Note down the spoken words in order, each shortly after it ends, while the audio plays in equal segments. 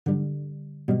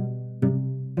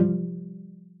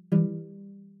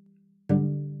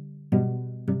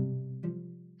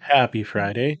Happy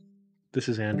Friday. This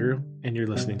is Andrew, and you're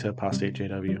listening to Apostate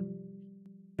JW.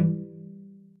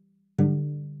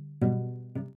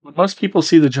 When most people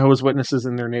see the Jehovah's Witnesses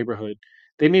in their neighborhood,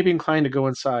 they may be inclined to go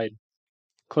inside,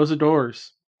 close the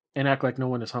doors, and act like no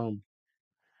one is home.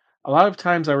 A lot of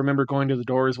times I remember going to the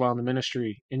doors while in the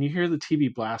ministry, and you hear the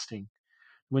TV blasting.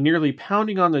 When nearly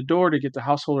pounding on the door to get the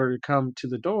householder to come to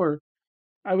the door,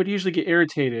 I would usually get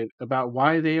irritated about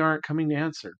why they aren't coming to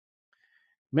answer.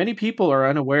 Many people are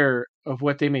unaware of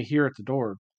what they may hear at the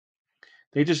door.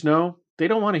 They just know they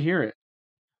don't want to hear it.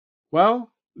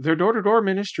 Well, their door to door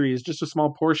ministry is just a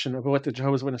small portion of what the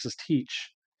Jehovah's Witnesses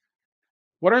teach.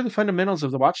 What are the fundamentals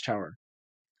of the Watchtower?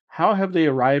 How have they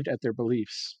arrived at their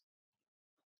beliefs?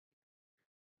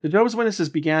 The Jehovah's Witnesses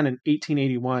began in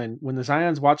 1881 when the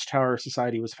Zion's Watchtower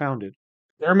Society was founded.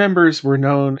 Their members were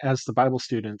known as the Bible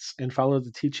students and followed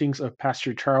the teachings of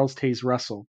Pastor Charles Taze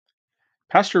Russell.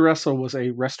 Pastor Russell was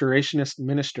a restorationist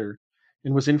minister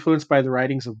and was influenced by the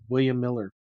writings of William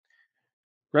Miller.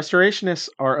 Restorationists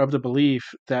are of the belief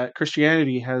that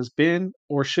Christianity has been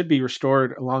or should be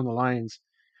restored along the lines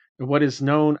of what is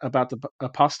known about the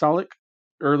apostolic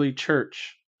early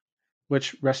church,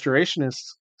 which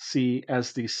restorationists see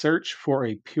as the search for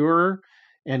a purer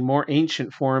and more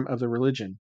ancient form of the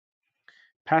religion.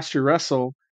 Pastor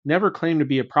Russell never claimed to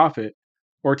be a prophet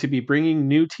or to be bringing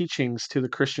new teachings to the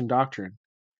Christian doctrine.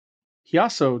 He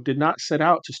also did not set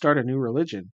out to start a new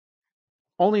religion,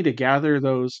 only to gather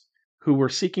those who were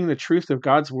seeking the truth of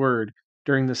God's word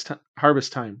during this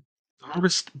harvest time. The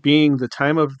harvest being the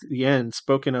time of the end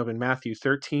spoken of in Matthew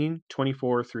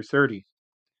 13:24 through 30.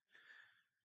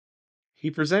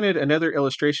 He presented another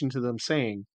illustration to them,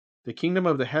 saying, "The kingdom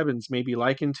of the heavens may be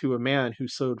likened to a man who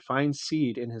sowed fine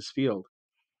seed in his field.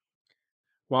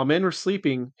 While men were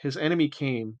sleeping, his enemy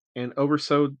came and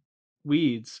oversowed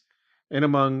weeds in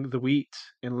among the wheat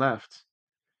and left.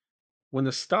 When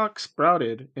the stalk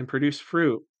sprouted and produced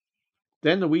fruit,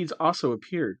 then the weeds also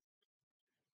appeared.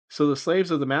 So the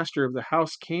slaves of the master of the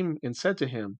house came and said to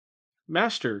him,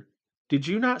 'Master, did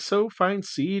you not sow fine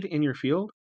seed in your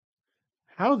field?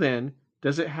 How then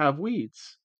does it have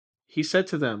weeds?' He said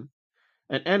to them,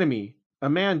 'An enemy, a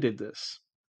man did this.'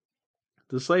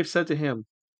 The slave said to him,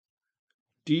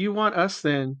 'Do you want us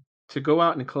then to go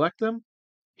out and collect them?'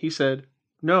 He said,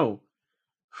 'No,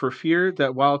 for fear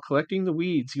that while collecting the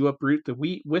weeds you uproot the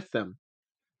wheat with them.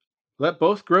 Let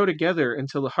both grow together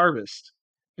until the harvest,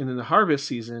 and in the harvest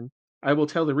season I will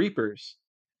tell the reapers,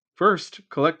 first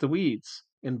collect the weeds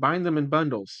and bind them in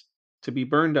bundles to be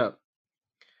burned up.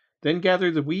 Then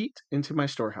gather the wheat into my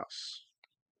storehouse.'"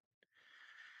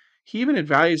 He even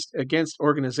advised against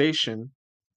organization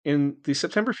in the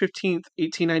September 15th,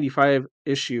 1895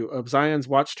 issue of Zion's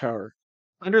Watchtower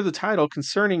under the title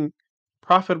Concerning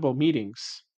Profitable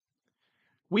Meetings.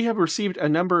 "We have received a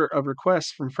number of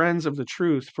requests from friends of the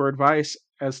truth for advice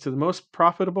as to the most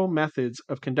profitable methods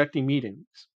of conducting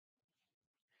meetings.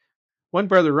 One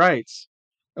brother writes,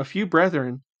 'A few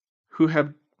brethren who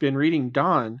have been reading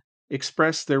Dawn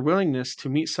expressed their willingness to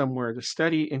meet somewhere to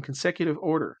study in consecutive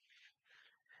order,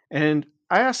 and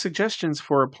I asked suggestions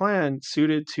for a plan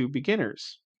suited to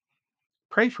beginners.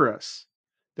 Pray for us,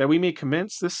 that we may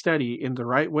commence this study in the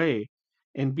right way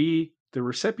and be the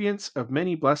recipients of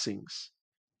many blessings.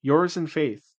 Yours in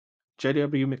faith,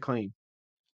 J.W. McLean.'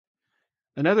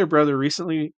 Another brother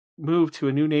recently moved to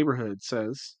a new neighborhood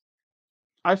says,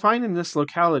 'I find in this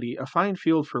locality a fine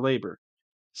field for labor.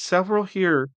 Several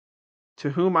here to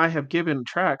whom I have given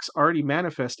tracts already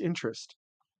manifest interest.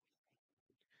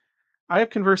 I have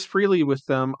conversed freely with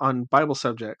them on Bible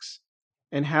subjects,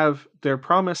 and have their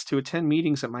promise to attend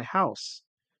meetings at my house.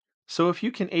 So if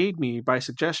you can aid me by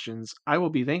suggestions, I will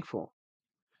be thankful.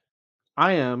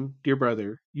 I am, dear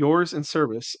brother, yours in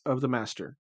service of the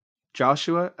Master,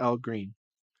 Joshua L. Green.'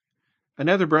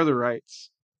 Another brother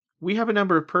writes, 'We have a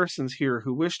number of persons here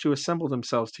who wish to assemble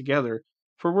themselves together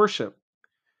for worship.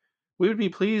 We would be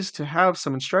pleased to have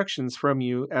some instructions from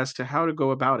you as to how to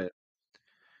go about it.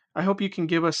 I hope you can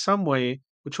give us some way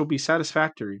which will be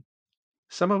satisfactory.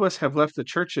 Some of us have left the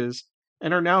churches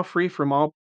and are now free from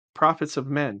all profits of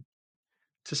men.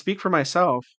 To speak for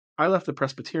myself, I left the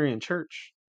Presbyterian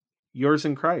Church. Yours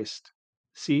in Christ,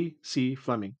 C. C.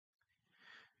 Fleming.'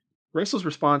 Russell's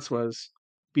response was,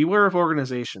 'Beware of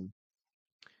organization.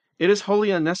 It is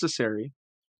wholly unnecessary.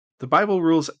 The Bible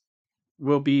rules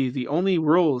will be the only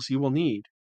rules you will need.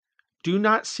 Do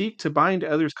not seek to bind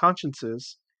others'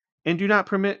 consciences, and do not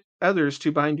permit others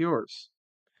to bind yours.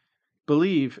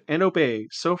 Believe and obey,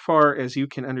 so far as you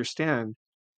can understand,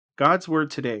 God's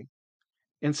word today,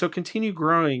 and so continue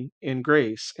growing in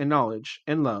grace and knowledge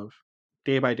and love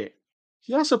day by day.'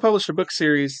 He also published a book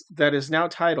series that is now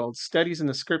titled Studies in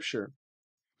the Scripture,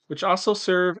 which also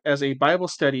serve as a Bible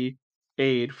study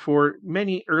aid for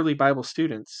many early Bible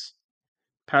students.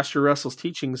 Pastor Russell's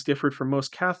teachings differed from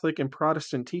most Catholic and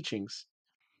Protestant teachings.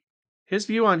 His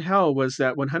view on hell was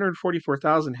that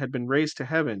 144,000 had been raised to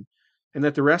heaven, and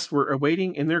that the rest were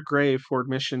awaiting in their grave for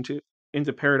admission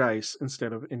into paradise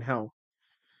instead of in hell.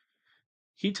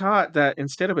 He taught that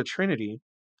instead of a Trinity,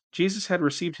 Jesus had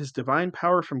received his divine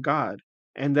power from God,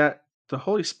 and that the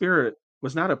Holy Spirit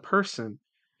was not a person,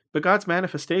 but God's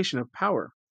manifestation of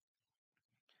power.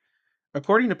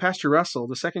 According to Pastor Russell,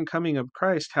 the second coming of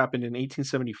Christ happened in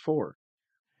 1874,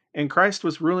 and Christ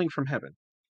was ruling from heaven.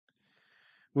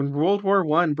 When World War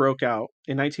I broke out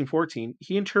in 1914,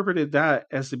 he interpreted that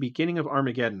as the beginning of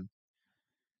Armageddon.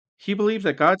 He believed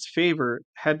that God's favor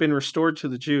had been restored to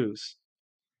the Jews.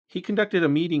 He conducted a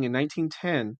meeting in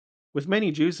 1910 with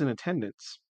many Jews in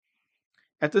attendance.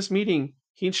 At this meeting,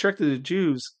 he instructed the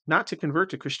Jews not to convert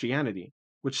to Christianity,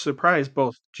 which surprised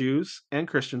both Jews and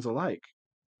Christians alike.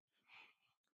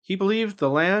 He believed the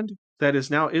land that is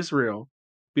now Israel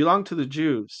belonged to the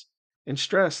Jews, and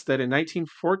stressed that in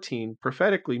 1914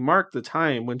 prophetically marked the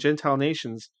time when Gentile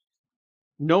nations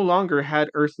no longer had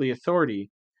earthly authority.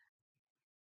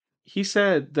 He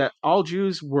said that all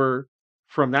Jews were,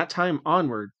 from that time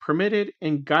onward, permitted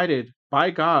and guided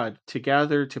by God to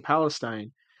gather to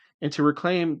Palestine and to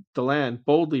reclaim the land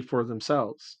boldly for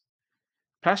themselves.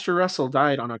 Pastor Russell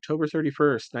died on October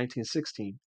 31st,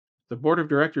 1916. The board of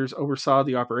directors oversaw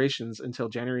the operations until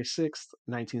January 6th,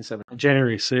 1917. On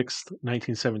January 6th,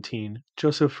 1917,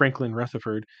 Joseph Franklin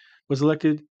Rutherford was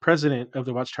elected president of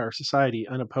the Watchtower Society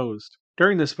unopposed.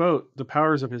 During this vote, the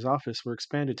powers of his office were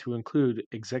expanded to include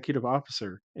executive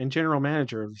officer and general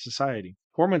manager of the society.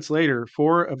 4 months later,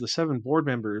 4 of the 7 board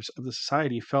members of the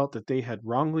society felt that they had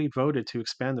wrongly voted to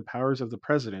expand the powers of the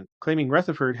president, claiming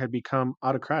Rutherford had become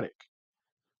autocratic.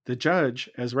 The judge,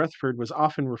 as Rutherford was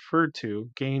often referred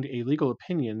to, gained a legal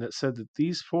opinion that said that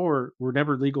these 4 were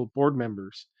never legal board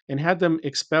members and had them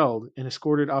expelled and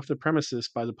escorted off the premises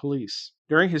by the police.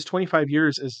 During his 25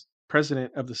 years as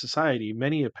president of the society,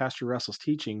 many of Pastor Russell's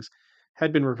teachings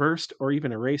had been reversed or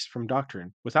even erased from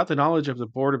doctrine. Without the knowledge of the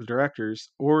board of directors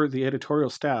or the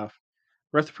editorial staff,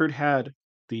 Rutherford had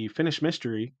The Finished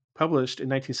Mystery published in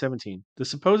 1917, the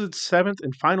supposed 7th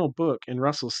and final book in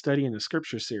Russell's Study in the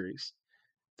Scripture series.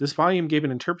 This volume gave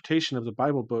an interpretation of the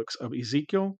Bible books of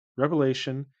Ezekiel,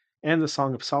 Revelation, and the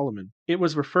Song of Solomon. It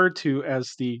was referred to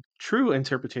as the true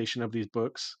interpretation of these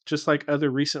books, just like other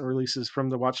recent releases from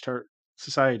the Watchtower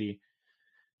Society.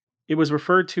 It was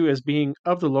referred to as being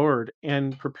of the Lord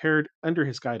and prepared under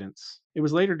his guidance. It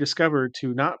was later discovered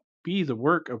to not be the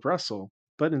work of Russell,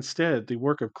 but instead the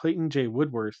work of Clayton J.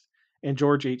 Woodworth and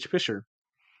George H. Fisher,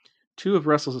 2 of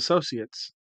Russell's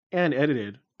associates, and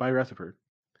edited by Rutherford.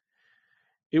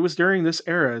 It was during this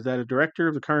era that a director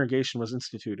of the congregation was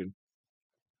instituted.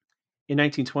 In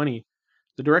 1920,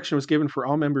 the direction was given for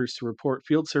all members to report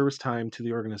field service time to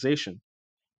the organization.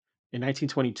 In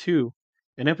 1922,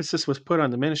 an emphasis was put on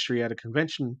the ministry at a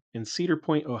convention in Cedar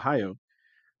Point, Ohio,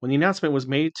 when the announcement was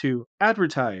made to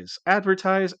advertise,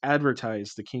 advertise,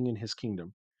 advertise the King and his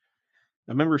kingdom.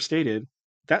 A member stated,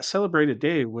 that celebrated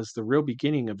day was the real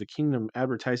beginning of the kingdom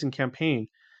advertising campaign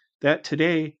that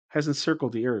today has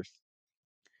encircled the earth.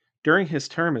 During his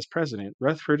term as president,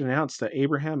 Rutherford announced that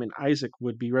Abraham and Isaac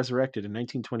would be resurrected in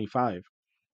 1925,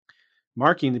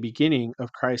 marking the beginning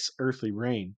of Christ's earthly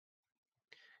reign.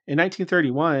 In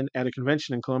 1931, at a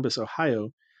convention in Columbus, Ohio,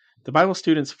 the Bible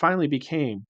students finally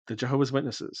became the Jehovah's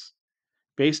Witnesses,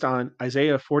 based on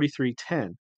Isaiah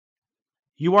 43:10.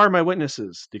 You are my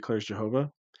witnesses, declares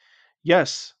Jehovah.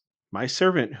 Yes, my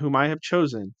servant whom I have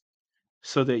chosen,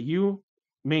 so that you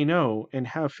may know and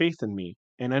have faith in me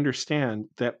and understand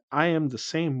that I am the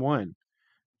same one.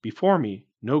 Before me,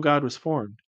 no God was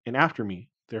formed, and after me,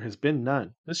 there has been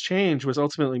none. This change was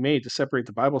ultimately made to separate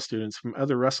the Bible students from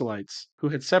other Russellites who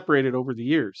had separated over the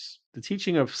years. The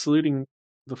teaching of saluting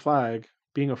the flag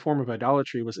being a form of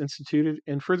idolatry was instituted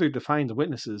and further defined the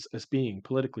witnesses as being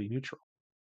politically neutral.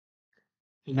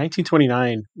 In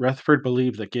 1929, Rutherford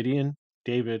believed that Gideon,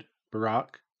 David,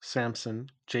 Barak, Samson,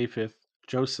 Japheth,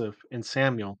 Joseph, and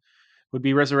Samuel would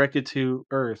be resurrected to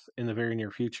earth in the very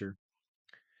near future.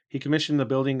 He commissioned the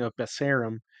building of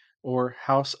Bethsarum, or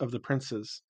House of the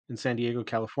Princes, in San Diego,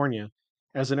 California,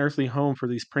 as an earthly home for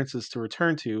these princes to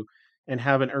return to and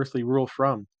have an earthly rule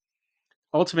from.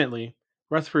 Ultimately,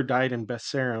 Rutherford died in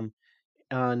Bethsarum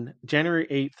on January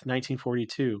 8th,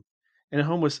 1942, and the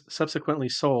home was subsequently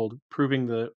sold, proving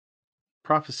the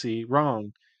prophecy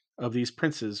wrong of these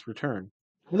princes' return.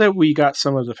 Now that we got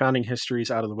some of the founding histories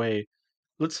out of the way,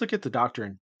 Let's look at the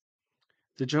doctrine.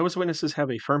 The Jehovah's Witnesses have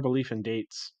a firm belief in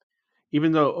dates,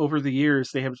 even though over the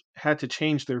years they have had to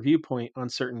change their viewpoint on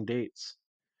certain dates.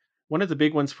 One of the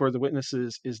big ones for the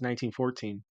Witnesses is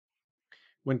 1914,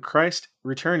 when Christ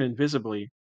returned invisibly,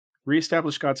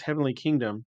 reestablished God's heavenly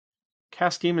kingdom,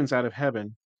 cast demons out of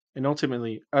heaven, and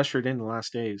ultimately ushered in the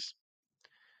last days.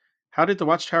 How did the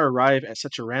Watchtower arrive at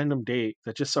such a random date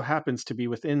that just so happens to be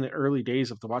within the early days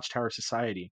of the Watchtower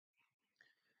Society?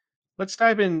 Let's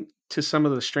dive into some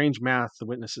of the strange math the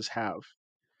Witnesses have.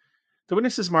 The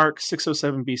Witnesses mark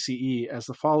 607 BCE as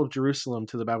the fall of Jerusalem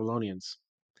to the Babylonians.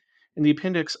 In the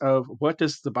appendix of What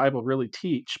Does the Bible Really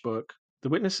Teach book, the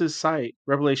Witnesses cite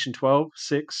Revelation 12,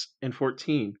 6, and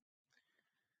 14.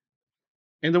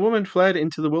 And the woman fled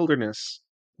into the wilderness,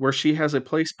 where she has a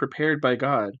place prepared by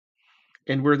God,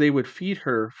 and where they would feed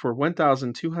her for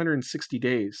 1,260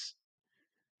 days.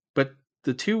 But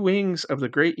the two wings of the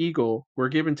great eagle were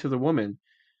given to the woman,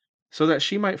 so that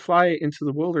she might fly into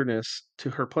the wilderness to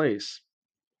her place,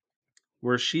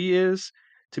 where she is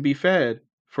to be fed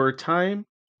for a time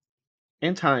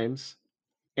and times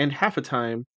and half a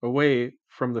time away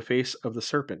from the face of the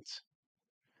serpent.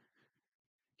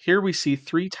 Here we see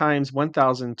 3 times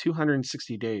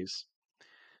 1,260 days.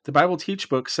 The Bible Teach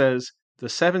book says the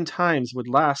 7 times would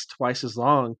last twice as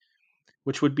long,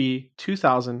 which would be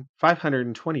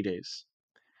 2,520 days.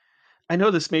 I know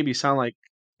this maybe sound like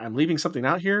I'm leaving something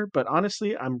out here, but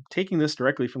honestly, I'm taking this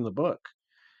directly from the book.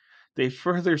 They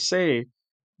further say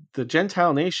the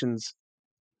Gentile nations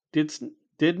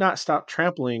did not stop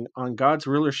trampling on God's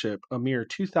rulership a mere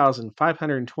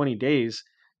 2,520 days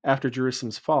after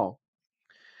Jerusalem's fall.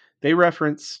 They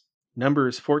reference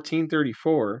Numbers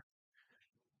 14:34.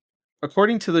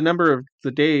 According to the number of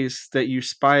the days that you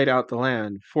spied out the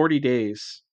land, 40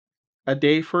 days, a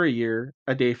day for a year,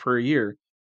 a day for a year.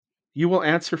 You will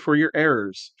answer for your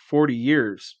errors, 40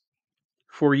 years.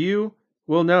 For you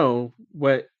will know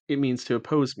what it means to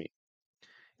oppose me.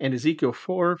 And Ezekiel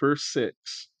 4, verse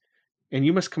 6. And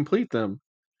you must complete them.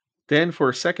 Then for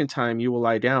a second time you will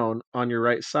lie down on your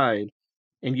right side,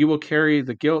 and you will carry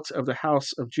the guilt of the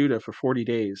house of Judah for 40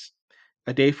 days.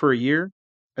 A day for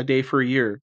a day for a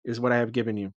year is what I have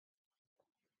given you.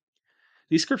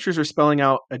 These scriptures are spelling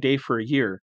out a day for a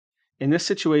year. In this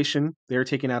situation, they are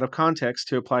taken out of context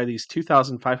to apply these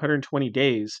 2,520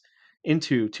 days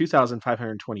into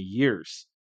 2,520 years.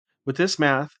 With this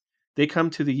math, they come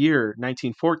to the year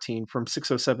 1914 from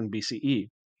 607 BCE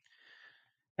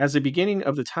as the beginning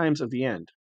of the times of the end.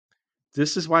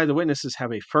 This is why the Witnesses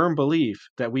have a firm belief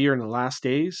that we are in the last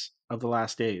days of the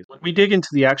last days. When we dig into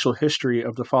the actual history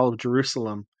of the fall of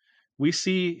Jerusalem, we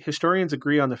see historians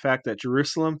agree on the fact that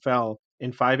Jerusalem fell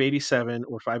in 587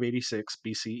 or 586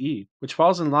 BCE, which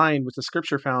falls in line with the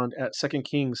scripture found at 2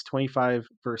 Kings 25,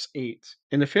 verse 8.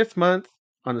 In the 5th month,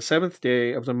 on the 7th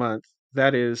day of the month,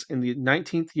 that is, in the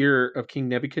 19th year of King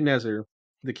Nebuchadnezzar,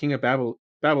 the king of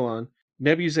Babylon,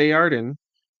 Nebuzaradan,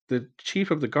 the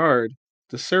chief of the guard,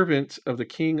 the servant of the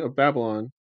king of Babylon,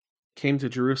 came to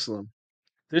Jerusalem.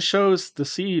 This shows the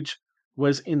siege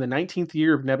was in the 19th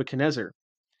year of Nebuchadnezzar.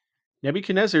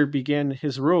 Nebuchadnezzar began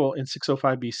his rule in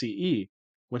 605 BCE,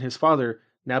 when his father,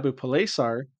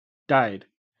 Nabopolassar, died.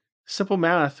 Simple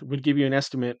math would give you an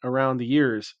estimate around the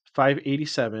years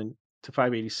 587 to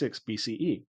 586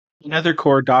 BCE. Another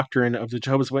core doctrine of the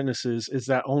Jehovah's Witnesses is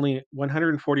that only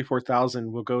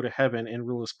 144,000 will go to heaven and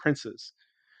rule as princes.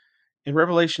 In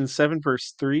Revelation 7,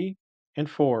 verse 3 and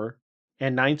 4,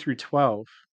 and 9 through 12,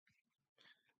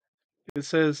 it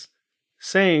says,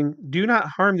 saying, do not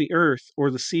harm the earth or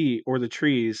the sea or the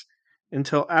trees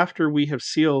until after we have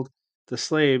sealed the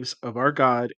slaves of our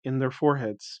God in their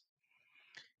foreheads.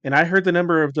 And I heard the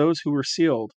number of those who were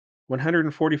sealed,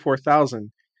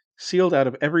 144,000, sealed out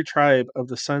of every tribe of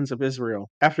the sons of Israel.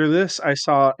 After this I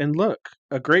saw, and look,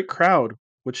 a great crowd,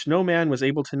 which no man was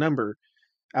able to number,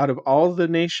 out of all the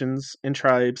nations and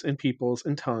tribes and peoples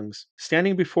and tongues,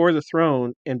 standing before the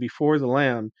throne and before the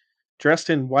Lamb, dressed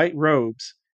in white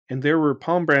robes, and there were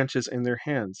palm branches in their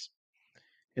hands.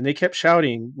 And they kept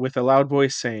shouting with a loud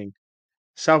voice, saying,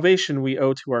 salvation we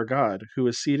owe to our God, who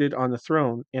is seated on the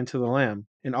throne, and to the Lamb.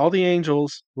 And all the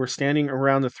angels were standing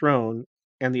around the throne,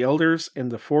 and the elders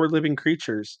and the 4 living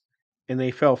creatures, and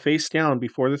they fell face down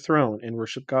before the throne and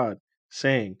worshiped God,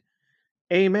 saying,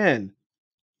 Amen.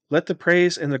 Let the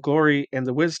praise and the glory and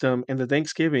the wisdom and the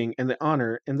thanksgiving and the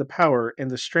honor and the power and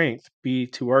the strength be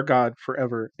to our God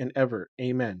forever and ever.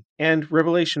 Amen. And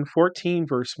Revelation 14,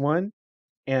 verse 1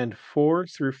 and 4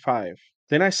 through 5.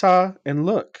 Then I saw, and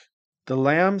look, the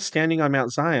Lamb standing on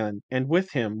Mount Zion, and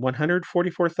with him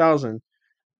 144,000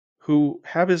 who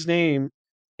have his name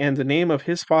and the name of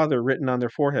his Father written on their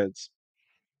foreheads.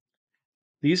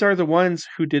 These are the ones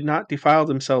who did not defile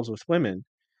themselves with women.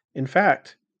 In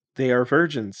fact, they are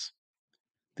virgins.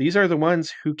 These are the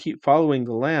ones who keep following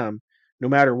the Lamb no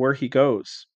matter where he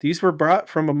goes. These were brought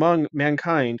from among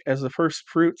mankind as the first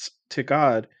fruits to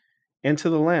God and to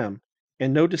the Lamb,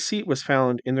 and no deceit was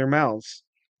found in their mouths.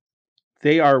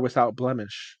 They are without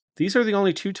blemish. These are the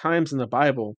only two times in the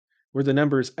Bible where the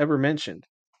number is ever mentioned.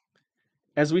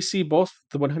 As we see, both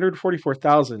the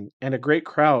 144,000 and a great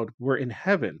crowd were in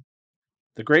heaven.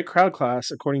 The great crowd class,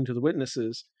 according to the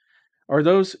witnesses, are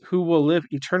those who will live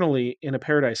eternally in a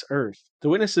paradise earth. The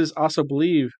witnesses also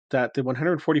believe that the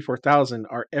 144,000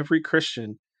 are every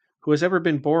Christian who has ever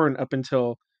been born up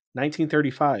until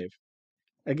 1935.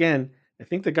 Again, I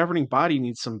think the governing body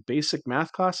needs some basic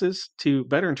math classes to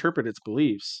better interpret its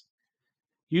beliefs.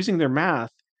 Using their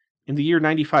math, in the year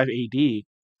 95 AD,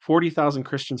 40,000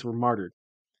 Christians were martyred.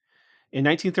 In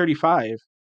 1935,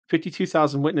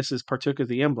 52,000 witnesses partook of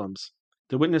the emblems,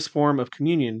 the witness form of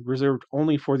communion reserved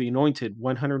only for the anointed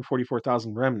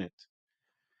 144,000 remnant.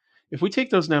 If we take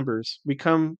those numbers, we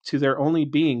come to there only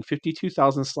being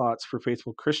 52,000 slots for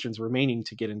faithful Christians remaining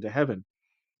to get into heaven.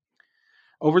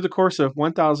 Over the course of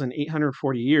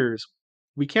 1,840 years,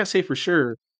 we can't say for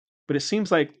sure, but it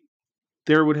seems like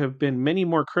there would have been many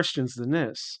more Christians than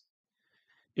this.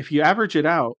 If you average it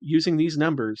out using these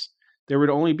numbers, there would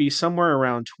only be somewhere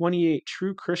around 28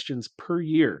 true Christians per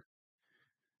year.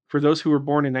 For those who were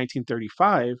born in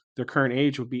 1935, their current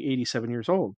age would be 87 years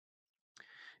old.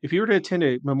 If you were to attend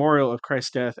a memorial of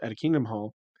Christ's death at a Kingdom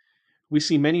Hall, we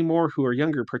see many more who are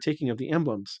younger partaking of the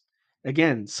emblems.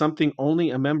 Again, something only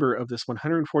a member of this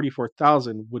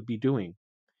 144,000 would be doing.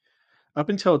 Up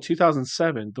until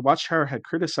 2007, the Watchtower had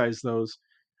criticized those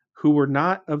who were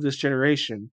not of this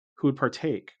generation who would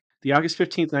partake. The August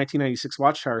 15th, 1996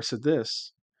 Watchtower said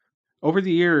this: "Over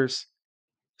the years,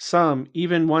 some,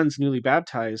 even ones newly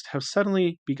baptized, have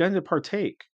suddenly begun to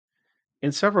partake.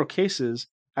 In several cases,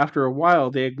 after a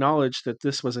while, they acknowledged that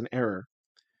this was an error.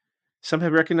 Some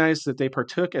have recognized that they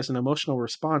partook as an emotional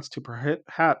response to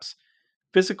perhaps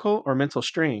physical or mental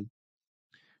strain,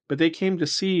 but they came to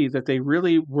see that they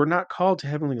really were not called to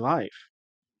heavenly life.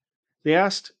 They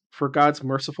asked for God's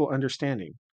merciful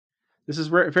understanding." This is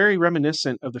very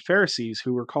reminiscent of the Pharisees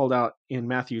who were called out in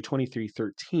Matthew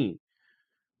 23:13.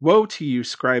 "Woe to you,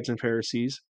 scribes and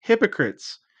Pharisees,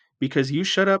 hypocrites, because you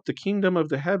shut up the kingdom of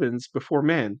the heavens before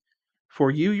men,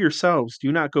 for you yourselves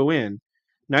do not go in,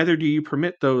 neither do you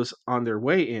permit those on their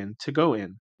way in to go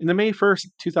in." In the May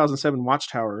 1st, 2007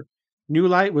 Watchtower, new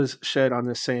light was shed on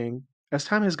this saying. As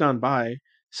time has gone by,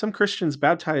 some Christians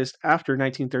baptized after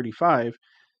 1935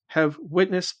 have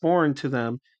witness borne to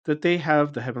them that they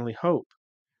have the heavenly hope.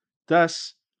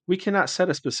 Thus, we cannot set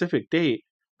a specific date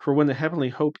for when the heavenly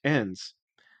hope ends,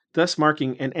 thus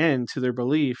marking an end to their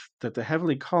belief that the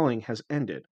heavenly calling has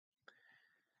ended.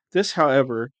 This,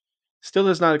 however, still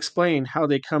does not explain how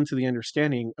they come to the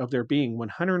understanding of there being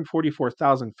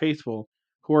 144,000 faithful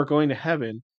who are going to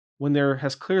heaven when there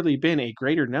has clearly been a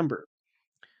greater number.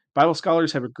 Bible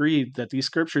scholars have agreed that these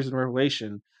scriptures in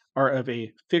Revelation are of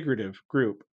a figurative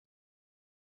group.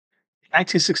 In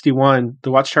 1961,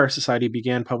 the Watchtower Society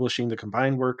began publishing the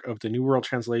combined work of the New World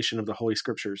Translation of the Holy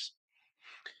Scriptures.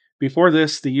 Before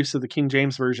this, the use of the King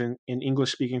James Version in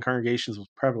English-speaking congregations was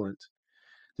prevalent.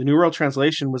 The New World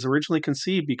Translation was originally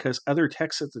conceived because other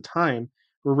texts at the time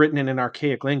were written in an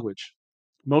archaic language,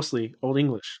 mostly Old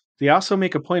English. They also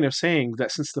make a point of saying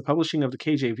that since the publishing of the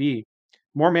KJV,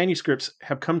 more manuscripts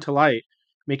have come to light,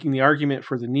 making the argument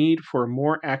for the need for a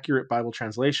more accurate Bible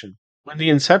translation. When the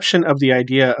inception of the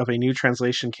idea of a new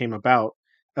translation came about,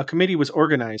 a committee was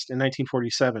organized in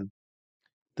 1947.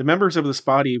 The members of this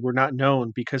body were not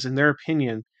known because, in their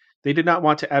opinion, they did not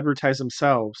want to advertise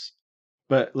themselves,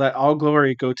 but let all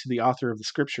glory go to the author of the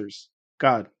scriptures,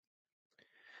 God.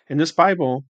 In this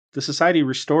Bible, the society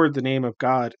restored the name of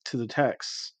God to the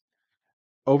texts.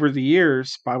 Over the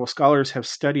years, Bible scholars have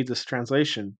studied this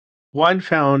translation. One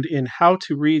found in How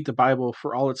to Read the Bible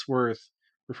for All It's Worth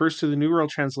refers to the New World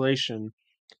Translation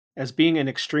as being an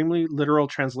extremely literal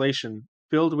translation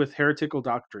filled with heretical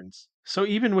doctrines. So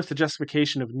even with the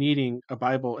justification of needing a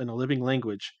Bible in a living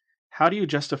language, how do you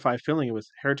justify filling it with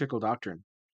heretical doctrine?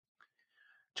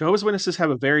 Jehovah's Witnesses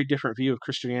have a very different view of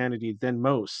Christianity than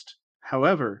most.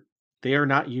 However, they are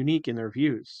not unique in their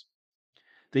views.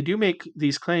 They do make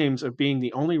these claims of being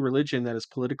the only religion that is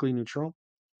politically neutral,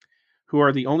 who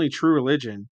are the only true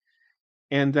religion,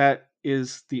 and that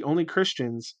is the only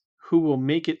Christians who will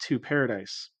make it to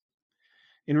paradise.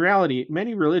 In reality,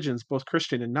 many religions, both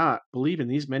Christian and not, believe in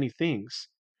these many things.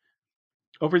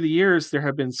 Over the years, there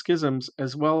have been schisms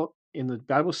as well in the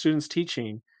Bible students'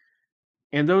 teaching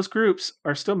And those groups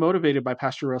are still motivated by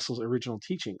Pastor Russell's original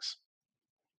teachings.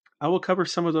 I will cover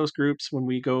some of those groups when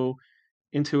we go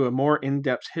into a more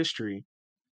in-depth history.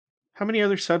 How many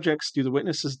other subjects do the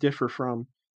witnesses differ from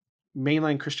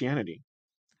mainline Christianity?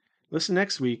 Listen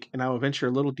next week, and I will venture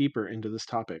a little deeper into this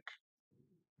topic.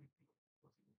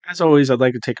 As always, I'd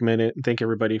like to take a minute and thank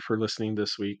everybody for listening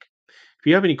this week. If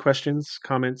you have any questions,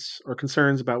 comments, or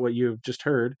concerns about what you have just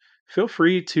heard, feel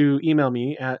free to email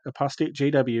me at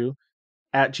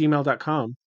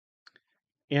apostatejw@gmail.com.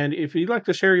 And if you'd like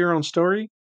to share your own story,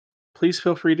 please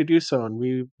feel free to do so, and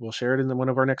we will share it in one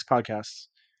of our next podcasts.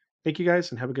 Thank you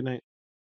guys, and have a good night.